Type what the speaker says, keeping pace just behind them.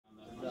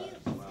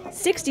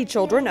60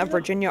 children of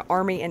Virginia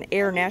Army and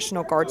Air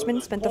National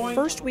Guardsmen spent the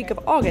first week of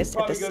August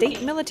at the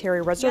State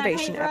Military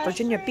Reservation at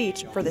Virginia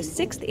Beach for the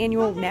 6th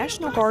Annual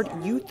National Guard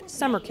Youth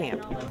Summer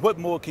Camp. What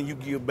more can you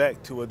give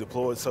back to a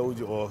deployed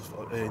soldier or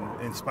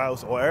and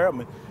spouse or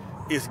airman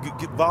is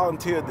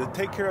volunteer to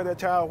take care of that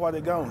child while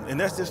they're gone. And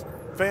that's just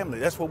family.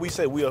 That's what we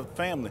say. We are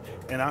family.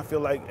 And I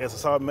feel like as a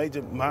sergeant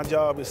major, my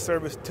job is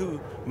service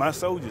to my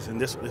soldiers. And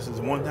this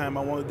is one time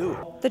I want to do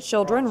it. The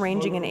children,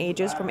 ranging in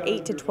ages from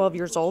 8 to 12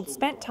 years old,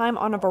 spent time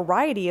on a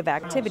variety of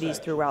activities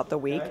throughout the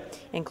week,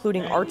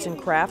 including arts and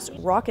crafts,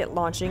 rocket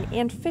launching,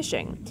 and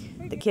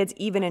fishing. The kids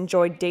even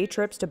enjoyed day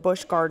trips to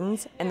Busch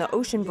Gardens and the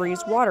Ocean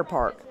Breeze Water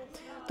Park.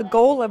 The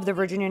goal of the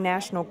Virginia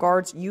National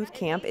Guard's youth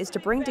camp is to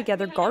bring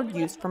together Guard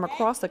youths from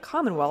across the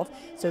Commonwealth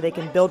so they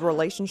can build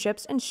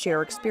relationships and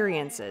share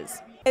experiences.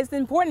 It's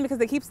important because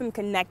it keeps them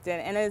connected,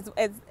 and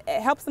it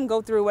helps them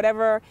go through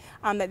whatever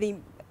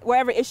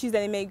whatever issues that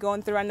they may be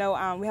going through. I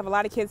know we have a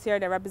lot of kids here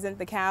that represent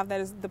the CAV that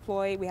is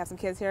deployed. We have some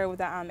kids here with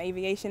the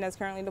aviation that's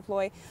currently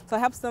deployed. So it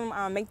helps them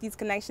make these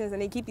connections, and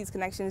they keep these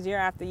connections year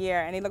after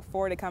year, and they look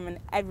forward to coming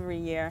every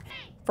year.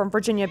 From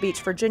Virginia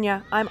Beach,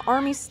 Virginia, I'm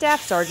Army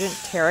Staff Sergeant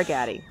Tara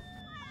Gaddy.